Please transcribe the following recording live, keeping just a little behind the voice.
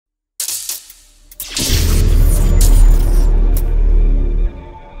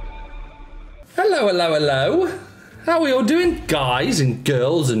Hello, hello, hello. How are we all doing, guys and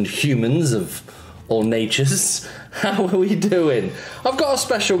girls and humans of all natures? How are we doing? I've got a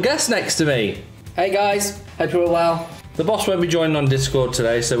special guest next to me. Hey guys, hope you're all well. The boss won't be joining on Discord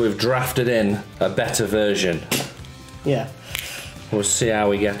today, so we've drafted in a better version. Yeah. We'll see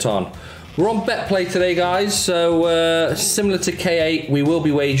how we get on. We're on bet play today, guys, so similar to K8, we will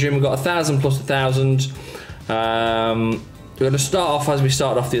be wagering. We've got 1,000 plus 1,000. We're going to start off as we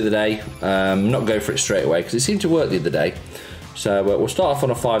started off the other day. Not go for it straight away because it seemed to work the other day. So we'll start off on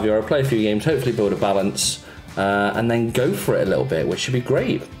a €5, play a few games, hopefully build a balance, and then go for it a little bit, which should be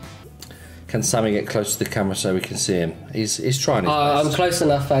great. Can Sammy get close to the camera so we can see him? He's trying his best. I'm close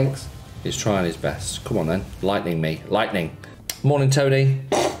enough, thanks. He's trying his best. Come on then, lightning me, lightning. Morning, Tony.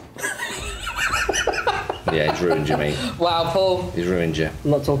 Yeah, he's ruined you, mate. Wow, Paul. He's ruined you. I'm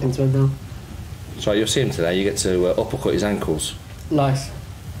not talking to him now. So you'll see him today. You get to uppercut his ankles. Nice.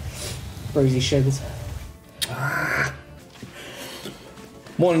 Bruisey shins.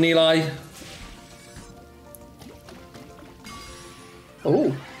 Morning, Eli.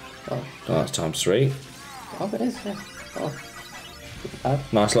 Ooh. Oh, that's times 3. Oh, it is, yeah. Oh.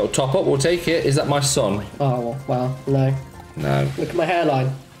 Nice little top up. We'll take it. Is that my son? Oh, well, no. No. Look at my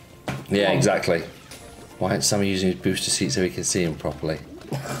hairline. Yeah, exactly. Why aren't Sammy using his booster seat so we can see him properly?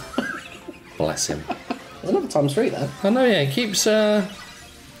 Bless him. There's another times 3 there. I know, yeah. He keeps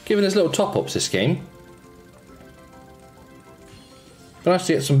giving us little top-ups this game. Gonna have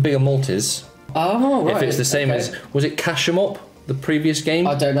to get some bigger multis. Oh, right. If it's the same as... Was it Cash 'em Up, the previous game?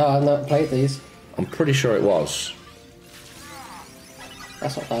 I don't know. I've not played these. I'm pretty sure it was.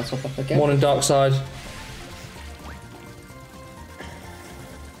 That's not bad. Top up again. Morning, Dark Side.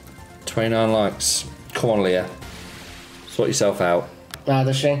 29 likes. Come on, Leah. Sort yourself out. Ah,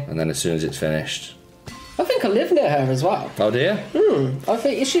 does she? And then as soon as it's finished... I think I live near her as well. Oh, dear? I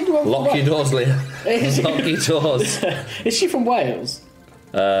think... Is she the one Lock your doors, Leah. Is she- Lock your doors. Is she from Wales?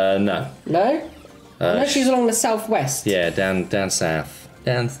 No. No? I know she's along the southwest. Yeah, down south.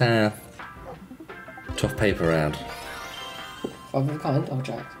 Down south. Tough paper round. Five of a kind. Oh,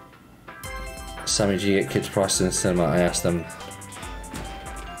 Jack. Sammy, do you get kids priced in the cinema? I asked them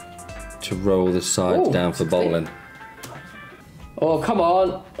to roll the sides down for bowling. Oh, come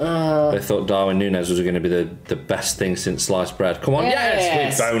on. They thought Darwin Núñez was going to be the best thing since sliced bread. Come on,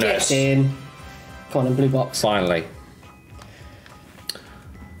 yes, with bonus. Get in. Come on, in blue box. Finally.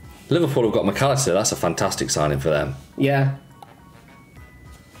 Liverpool have got McAllister. That's a fantastic signing for them. Yeah.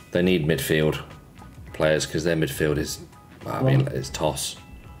 They need midfield players because their midfield is, I mean, it's toss.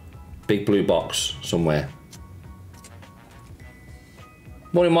 Big blue box somewhere.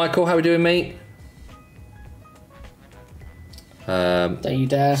 Morning, Michael. How are we doing, mate? Don't you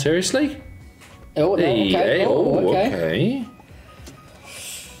dare. Seriously? Oh, no, okay. Hey, okay.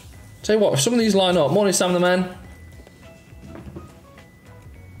 Tell you what, if some of these line up. Morning, Sam the Man.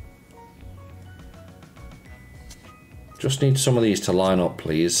 Just need some of these to line up,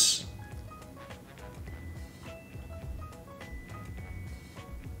 please.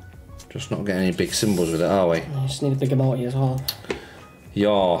 Just not getting any big symbols with it, are we? I just need a bigger multi as well.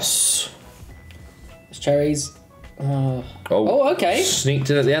 Yas. It's cherries. Oh, okay.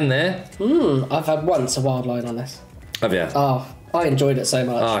 Sneaked in at the end there. I've had once a wild line on this. Have you? Oh, I enjoyed it so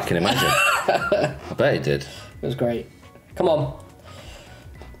much. Oh, I can imagine. I bet it did. It was great. Come on.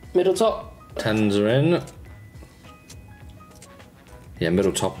 Middle top. 10s are in. Yeah,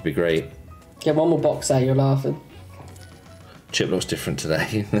 middle top would be great. Get one more box there, you're laughing. Chip looks different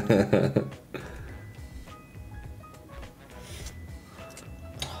today.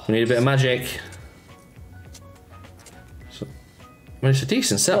 We need a bit of magic. So, I mean, it's a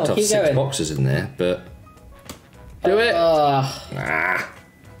decent setup to have 6 going. boxes in there, but... Do it! Nah.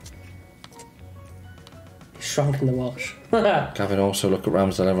 Shrunk in the wash. Gavin also look at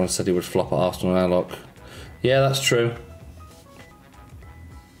Ramsdale. Everyone said he would flop at Arsenal and Airlock. Yeah, that's true.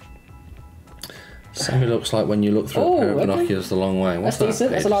 Sammy looks like when you look through a pair of binoculars the long way. What's That's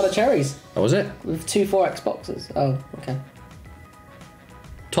decent. That's a lot of cherries. Oh, was it? With 2 4X boxes. Oh, okay.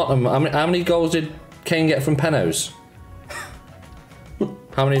 Tottenham, how many goals did Kane get from Penos?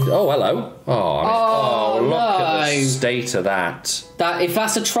 How many? Oh, hello. Oh, look at the state of that. If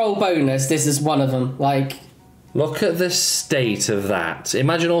that's a troll bonus, this is one of them. Like, look at the state of that.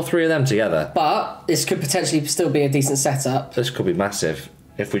 Imagine all 3 of them together. But this could potentially still be a decent setup. This could be massive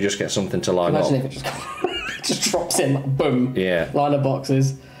if we just get something to line Imagine up. if it just drops in, boom. Yeah. Line of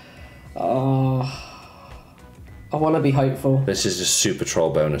boxes. Oh, I want to be hopeful. This is a super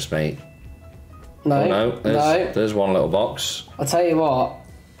troll bonus, mate. No, oh, no. There's one little box. I'll tell you what.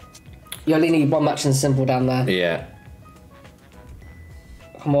 You only need one matching symbol down there. Yeah.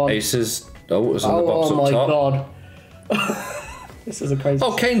 Come on. Aces. Oh, it was in the box oh up my top. god. This is a crazy...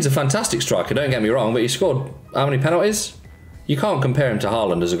 Oh, Kane's a fantastic striker, don't get me wrong, but he scored how many penalties? You can't compare him to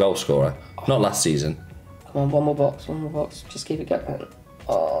Haaland as a goal scorer. Not last season. Come on, one more box. Just keep it going.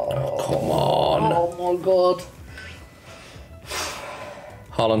 Oh, come on. Oh my god.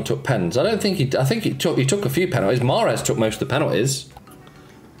 Haaland took pens. I think he took a few penalties. Mahrez took most of the penalties.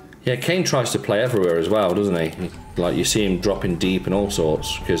 Yeah, Kane tries to play everywhere as well, doesn't he? Like, you see him dropping deep and all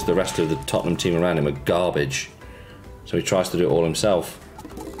sorts because the rest of the Tottenham team around him are garbage. So he tries to do it all himself.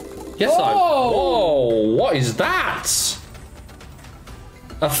 Yes, Whoa, what is that?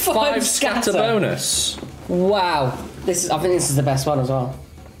 A 5 scatter bonus. Wow. I think this is the best one as well.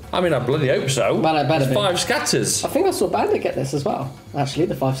 I mean, I bloody hope so. Well, it better be. 5 scatters. I think I saw Bandit get this as well. Actually,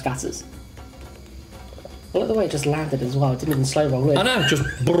 the 5 scatters. Look at the way it just landed as well. It didn't even slow roll in. I know, just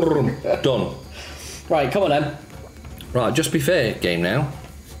boom, done. Right, come on then. Right, just be fair game now.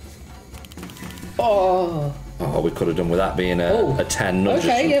 Oh. Oh, we could have done with that being a 10 nudge or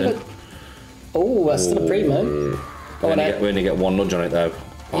something. Yeah, but... Oh, that's still a primo. We only get 1 nudge on it though.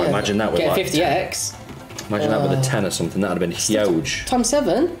 Oh, yeah, imagine that with get like 50x. Imagine that with a 10 or something. That would have been huge. Times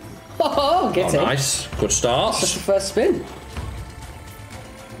 7. Oh, get it. Nice. Good start. Just the first spin.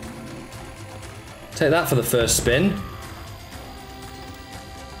 Take that for the first spin.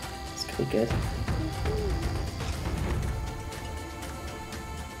 It's gonna be good.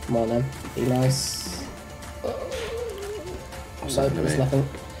 Come on then. Be nice. So there's nothing.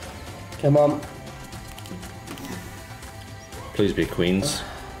 Come on. Please be queens.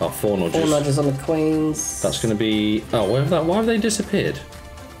 Oh, 4 nudges. 4 nudges on the queens. That's going to be... Oh, why have they disappeared?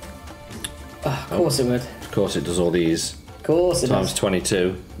 Of course it would. Of course it does all these. Of course it Times does.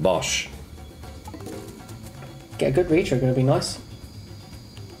 22. Bosh. Get a good retrigger would be nice.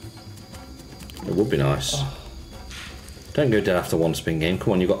 It would be nice. Oh. Don't go dead after 1 spin game.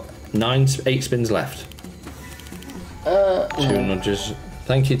 Come on, you've got 8 spins left. 2 nudges.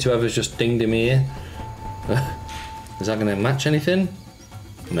 Thank you to whoever's just dinged him here. Is that going to match anything?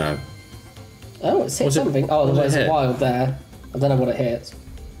 No. Oh, it's hit something. Oh, there's a wild there. I don't know what it hit.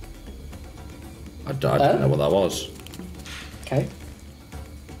 I don't know what that was. Okay.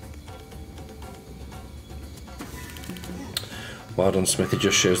 Well done, Smith. It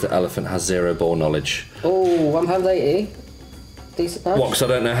just shows that Elephant has 0 ball knowledge. Oh, £1.80. Decent match. What, because I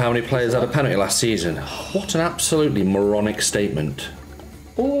don't know how many players had a penalty last season. What an absolutely moronic statement.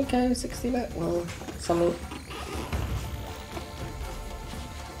 Oh, okay, 60 bet. Well, something.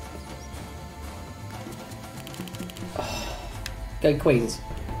 Go Queens.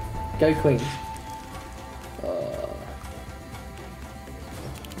 Go Queens.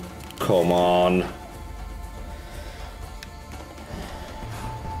 Come on.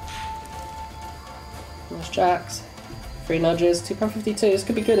 Nice jacks. 3 nudges. £2.52. This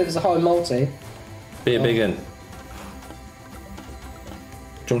could be good if it's a high multi. Be a big one.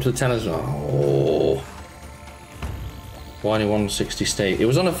 Jump to the 10 as well. Oh. Why only 160 state? It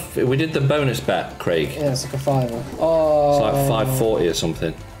was on a... We did the bonus bet, Craig. Yeah, it's like a fiver. Oh. It's like 540 or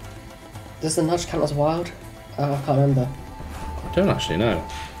something. Does the nudge count as wild? Oh, I can't remember. I don't actually know.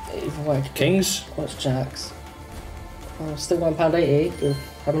 Either way. Kings? What's jacks? Oh, still £1.80 with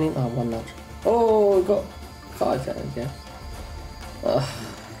how many? Oh, 1 nudge. Oh, we got 5 there we go.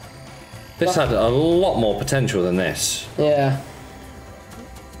 This had a lot more potential than this. Yeah.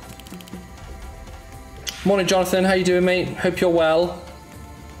 Morning, Jonathan. How you doing, mate? Hope you're well.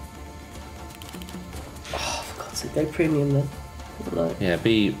 Oh, for God's sake, go premium then. No. Yeah,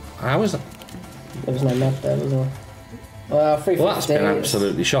 how was that? There was no nudge there, was there? Well, 350. Well, that's been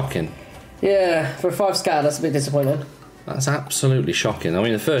absolutely shocking. Yeah, for a 5 scat, that's a bit disappointing. That's absolutely shocking. I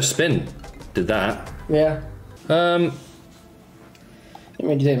mean, the first spin did that. Yeah. Didn't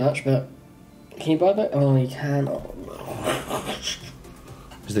really do much, but can you buy that? Oh, you can. Oh.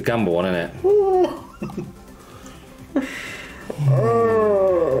 It's the gamble one, isn't it?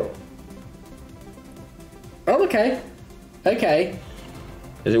 Oh, okay. Okay.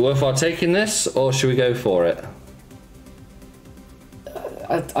 Is it worthwhile taking this, or should we go for it?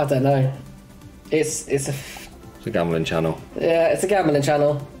 I don't know. It's a gambling channel. Yeah, it's a gambling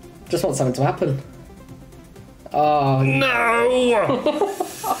channel. Just want something to happen. Oh no!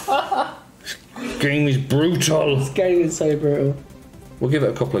 This game is brutal. This game is so brutal. We'll give it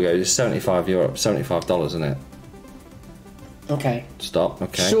a couple of goes. It's $75, isn't it? Okay. Stop.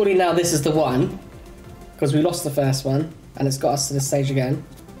 Okay. Surely now this is the one, because we lost the first one, and it's got us to this stage again.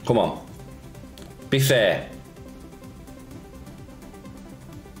 Come on. Be fair.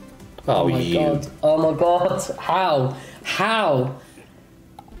 Oh, my God. Oh my God. How? How?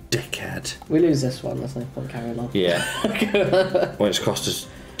 Dickhead. We lose this one, there's no point carrying on. Yeah. Well, it's cost us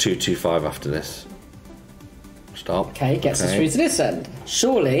 225 after this. Stop. Okay, gets us through to this end.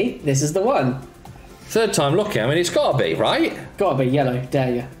 Surely this is the one. Third time lucky. I mean, it's got to be, right? Gotta be yellow,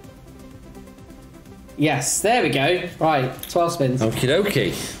 dare you. Yes, there we go. Right, 12 spins. Okie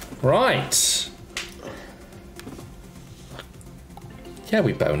dokie. Right. Yeah,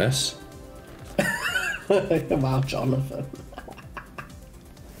 we bonus. Wow, Jonathan.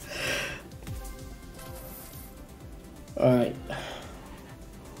 Alright.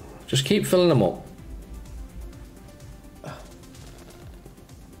 Just keep filling them up.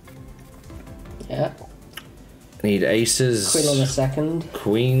 Yeah. Need aces. Queen on the second.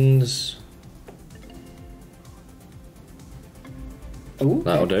 Queens. Ooh,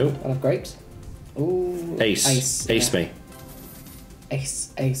 That'll do. I'll have grapes. Ooh. Ace. Ace yeah. me.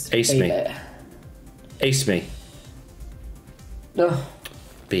 Ace. Ace me. Ace me. No.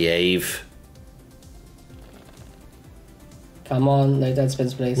 Behave. Come on, no dead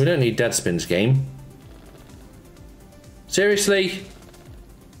spins, please. We don't need dead spins, game. Seriously?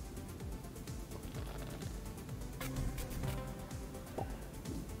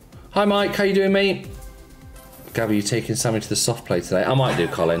 Hi Mike, how you doing, mate? Gabby, you taking Sammy to the soft play today? I might do,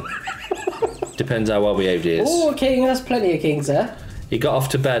 Colin. Depends how well behaved he is. Oh, king, that's plenty of kings there. He got off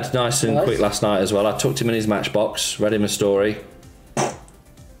to bed nice and quick last night as well. I tucked him in his matchbox, read him a story.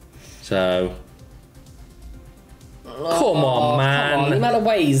 So... Come on, man. Come on, the amount of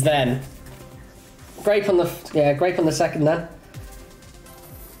ways then. Grape on the second then.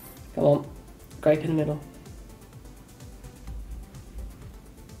 Come on. Grape in the middle.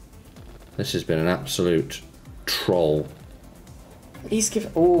 This has been an absolute troll. He's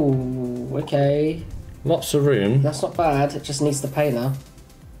given... Oh, okay. Lots of room. That's not bad. It just needs to pay now.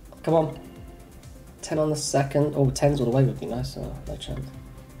 Come on. 10 on the second. Oh, 10s all the way would be nice. Oh, no chance.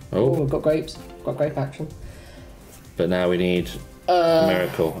 Oh, we've got grapes. Got grape action. But now we need a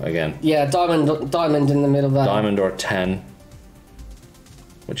miracle again. Yeah, diamond in the middle there. Diamond or a 10.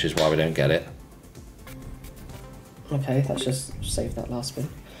 Which is why we don't get it. Okay, let's just save that last spin.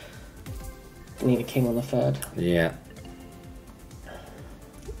 We need a king on the third. Yeah.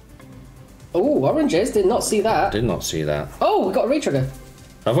 Oh, oranges. Did not see that. Did not see that. Oh, we got a retrigger.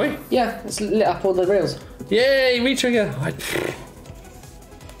 Have we? Yeah, it's lit up all the reels. Yay, retrigger.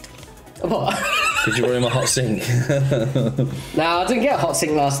 What? Did you run him a hot sink? No, I didn't get a hot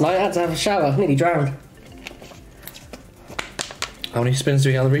sink last night. I had to have a shower. Nearly drowned. How many spins do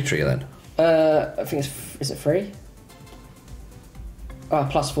we get on the retrigger then? I think it's... Is it 3? Ah,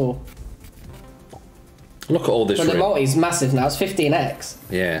 +4. Look at all this But the rib. multi's massive now. It's 15x.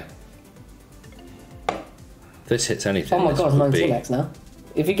 Yeah. This hits anything. Oh my This god, would be- 19x now.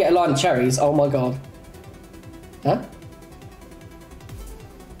 If you get a line of cherries, oh my god. Huh?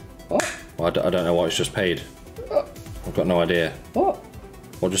 What? Well, I don't know what it's just paid. I've got no idea. What?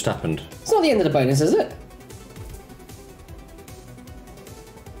 What just happened? It's not the end of the bonus, is it?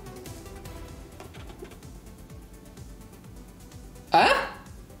 Huh?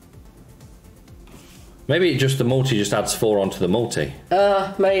 Maybe just the multi just adds 4 onto the multi.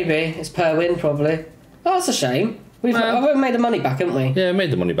 Maybe. It's per win, probably. Oh, that's a shame. We've made the money back, haven't we? Yeah,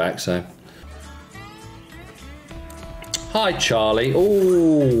 made the money back, so. Hi, Charlie.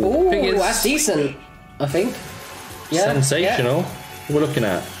 Ooh, Ooh, that's decent, I think. Yeah, sensational. yeah. What we're looking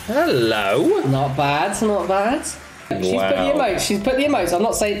at. Hello. Not bad, not bad. She's put the emotes. She's put the emotes. I'm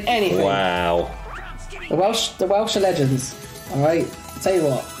not saying anything. Wow. The Welsh are legends. All right. Tell you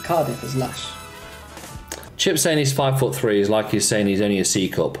what, Cardiff is lush. Chip saying he's 5'3" is like he's saying he's only a C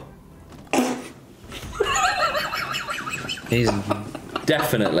cup. He's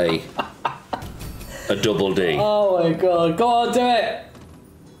definitely a double D. Oh my god, go on, do it.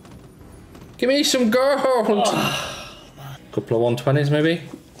 Give me some gold. Couple of 120s maybe.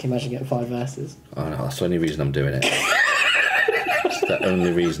 Can you imagine getting 5 verses? Oh no, that's the only reason I'm doing it. That's the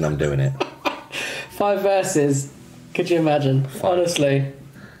only reason I'm doing it. 5 verses. Could you imagine? Honestly.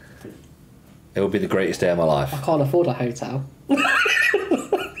 It would be the greatest day of my life. I can't afford a hotel.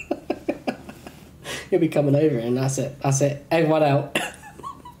 You'll be coming over and that's it. That's it. Everyone out.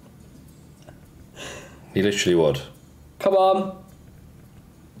 He literally would. Come on.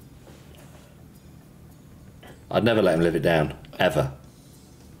 I'd never let him live it down. Ever.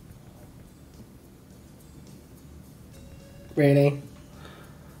 Really?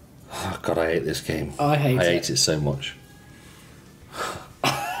 Oh, God, I hate this game. I hate it so much.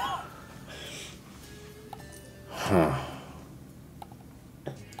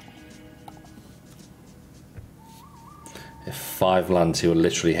 If 5 lands, he would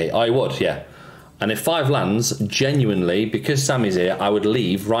literally hate. I would, yeah. And if 5 lands, genuinely, because Sammy's here, I would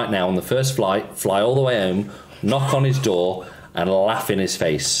leave right now on the first flight, fly all the way home, knock on his door, and laugh in his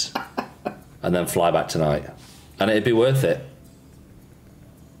face and then fly back tonight. And it'd be worth it.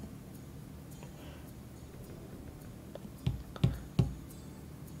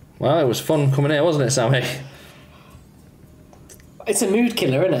 Well, it was fun coming here, wasn't it, Sammy? It's a mood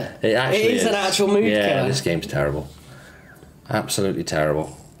killer, isn't it? It actually is. An actual mood killer. Yeah, this game's terrible. Absolutely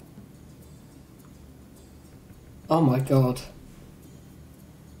terrible. Oh my god.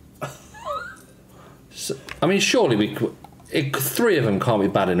 So, I mean, surely we could... three of them can't be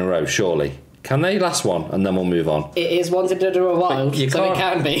bad in a row, surely. Can they? Last one, and then we'll move on. It is wanted to do a wild, so it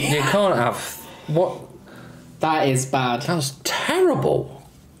can be. You can't have... What? That is bad. That was terrible.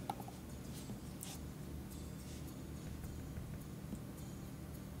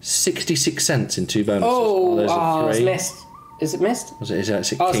 $0.66 in 2 bonuses. Oh, it's missed. Is it missed? Is it Kings?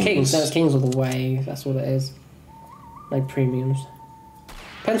 It's Kings. No, it's Kings all the way. That's what it is. No premiums.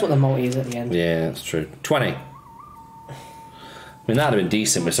 Depends what the multi is at the end. Yeah, that's true. 20. I mean, that'd have been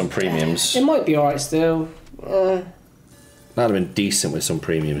decent with some premiums. It might be alright still. That'd have been decent with some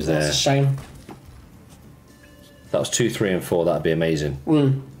premiums there. That's a shame. That was 2, 3, and 4. That'd be amazing.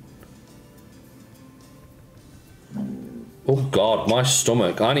 Oh God, my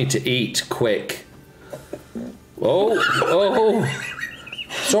stomach! I need to eat quick. Oh!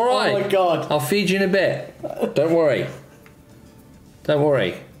 It's all right. Oh my God! I'll feed you in a bit. Don't worry. Don't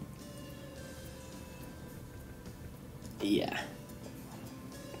worry. Yeah.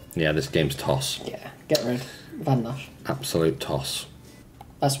 Yeah, this game's toss. Yeah, get rid. I've had enough. Absolute toss.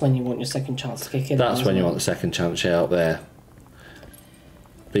 That's when you want your second chance to kick in. That's when you want the second chance out there.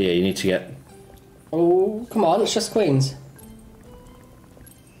 But yeah, you need to get... Oh, come on, it's just Queens.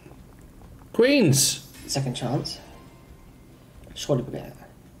 Queens! Second chance. Surely we'll get it.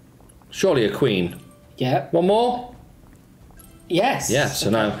 Surely a queen. Yeah. One more? Yes. Yeah, so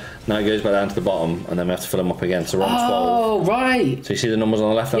now it goes back down to the bottom, and then we have to fill them up again, so we're on 12. Oh, right. So you see the numbers on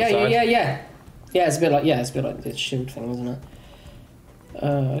the left-hand side? Yeah, it's a bit like the shield thing, isn't it?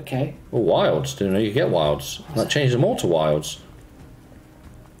 Okay. Oh, wilds. Didn't know you could get wilds. That changed them all to wilds.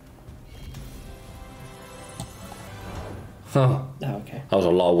 Huh. Oh, okay. That was a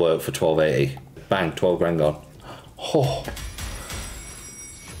lot of work for 1280. Bang, 12 grand gone. Oh.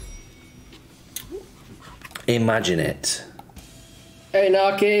 Imagine it. Hey,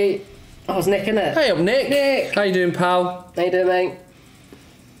 Narky. I was Nick, innit? Hey up, Nick. Nick. How you doing, pal? How you doing, mate?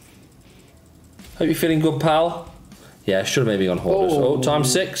 Hope you're feeling good, pal. Yeah, should have maybe gone hoarders. Oh,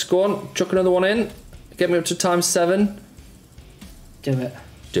 times 6. Go on, chuck another one in. Get me up to times 7. Do it.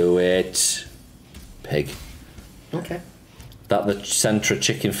 Do it. Pig. Okay. That the centre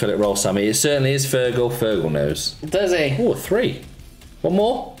chicken fillet roll, Sammy. It certainly is Fergal. Fergal knows. Does he? Oh, 3. One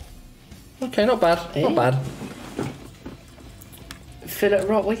more. Okay, not bad. Hey. Not bad. Fillet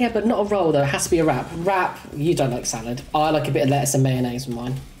roll? Well, yeah, but not a roll, though. It has to be a wrap. Wrap, you don't like salad. I like a bit of lettuce and mayonnaise with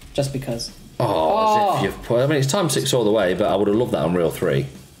mine. Just because. Oh, as if you've put... I mean, it's times 6 all the way, but I would have loved that on Real 3.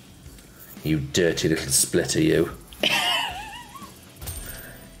 You dirty little splitter, you.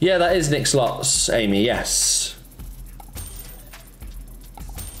 Yeah, that is Nick Slots, Amy, yes.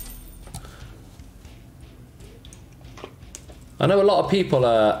 I know a lot of people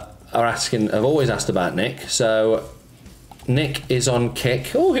are asking, have always asked about Nick, so Nick is on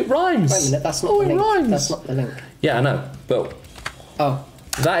Kick. Oh, it rhymes. Wait a minute, that's not the link. Rhymes. That's not the link. Yeah, I know, but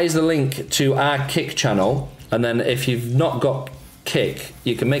that is the link to our Kick channel, and then if you've not got Kick,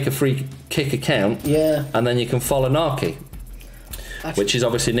 you can make a free Kick account, yeah, and then you can follow Narky, which is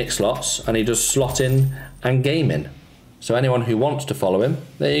obviously Nick Slots, and he does slotting and gaming. So anyone who wants to follow him,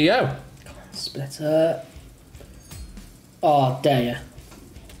 there you go. Come on, Splitter. Oh, dare you.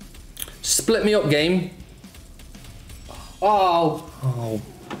 Split me up, game. Oh,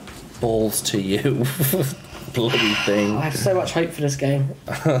 balls to you. Bloody thing. I have so much hope for this game.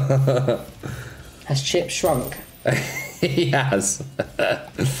 Has Chip shrunk? He has.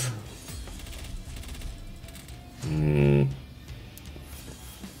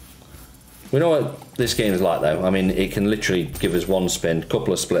 We know what this game is like, though. I mean, it can literally give us one spin,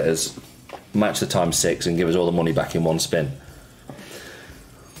 couple of splitters, match the times 6, and give us all the money back in one spin.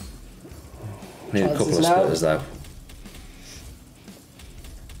 Need a couple of splitters, though.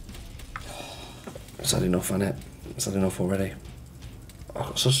 Is that enough, isn't it? Is that enough already? I've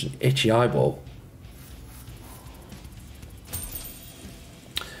got such an itchy eyeball.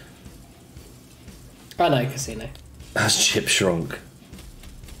 I know, Casino. Has Chip shrunk?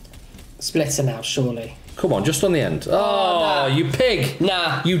 Splitter now, surely. Come on, just on the end. Oh, nah. You pig!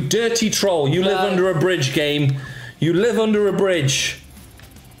 Nah. You dirty troll. You live under a bridge, game. You live under a bridge.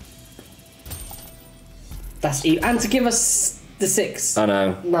 That's evil. And to give us the 6. I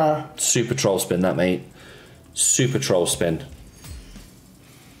know. Nah. Super troll spin, that, mate. Super troll spin.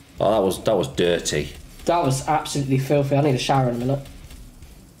 Oh, that was dirty. That was absolutely filthy. I need a shower in a minute.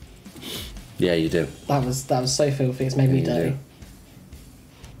 Yeah, you do. That was so filthy. It's made me dirty.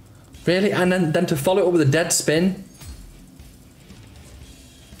 Really? And then to follow it up with a dead spin.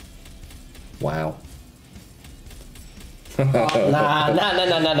 Wow. Oh, nah.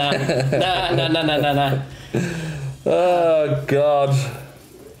 Oh God.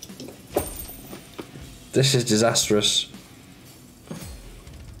 This is disastrous.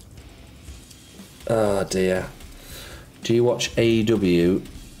 Oh dear. Do you watch AEW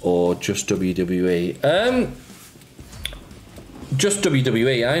or just WWE? Just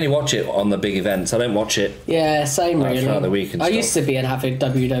WWE. I only watch it on the big events. I don't watch it. Yeah, same really. Throughout the week and I stuff. used to be an avid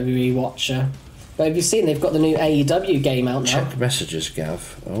WWE watcher. But have you seen they've got the new AEW game out now? Check messages,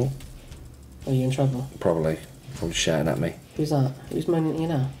 Gav. Oh. Are you in trouble? Probably shouting at me. Who's that? Who's moaning at you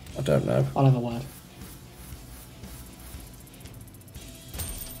now? I don't know. I'll have a word.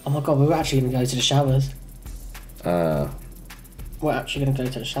 Oh my god, we're actually going to go to the showers. We're actually going to go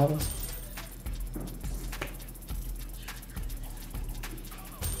to the showers.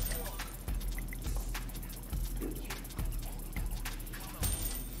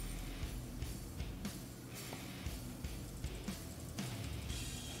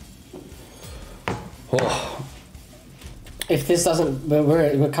 Oh. If this doesn't...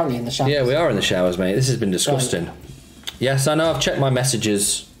 We're currently in the showers. Yeah, we are in the showers, mate. This has been disgusting. Right. Yes, I know. I've checked my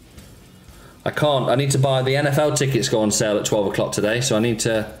messages. I can't. I need to buy... The NFL tickets go on sale at 12 o'clock today, so I need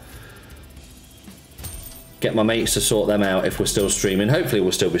to get my mates to sort them out if we're still streaming. Hopefully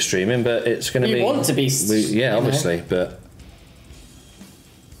we'll still be streaming, but it's going to be... You want to be... yeah, obviously, but...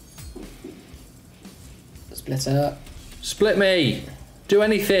 Split it up. Split me! Do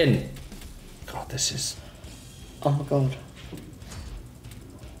anything! God, this is... Oh my god.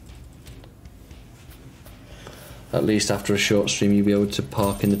 At least after a short stream you'll be able to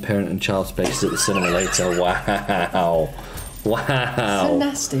park in the parent and child spaces at the cinema later. Wow. Wow. So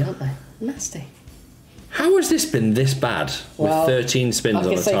nasty, aren't they? Nasty. How has this been this bad? Well, with 13 spins on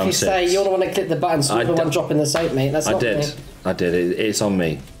the time 6? If you say you're the one that clicked the button, so you're the one dropping the soap, mate. That's not me. I did. It's on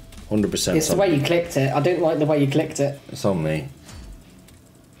me. 100%. It's the way you clicked it. I didn't like the way you clicked it. It's on me.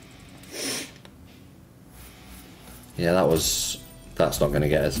 Yeah, that's not going to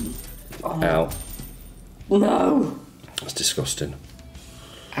get us out. No. That's disgusting.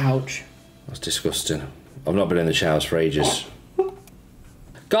 Ouch. That's disgusting. I've not been in the showers for ages.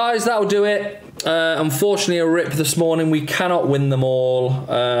 Guys, that'll do it. Unfortunately, a rip this morning. We cannot win them all.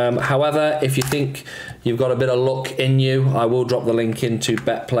 However, if you think you've got a bit of luck in you, I will drop the link into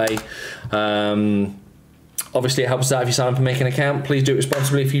BetPlay. Obviously, it helps us out if you sign up and make an account. Please do it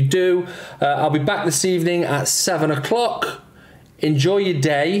responsibly if you do. I'll be back this evening at 7 o'clock. Enjoy your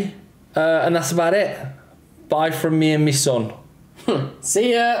day. And that's about it. Bye from me and my son.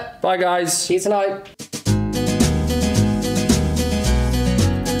 See ya. Bye, guys. See you tonight.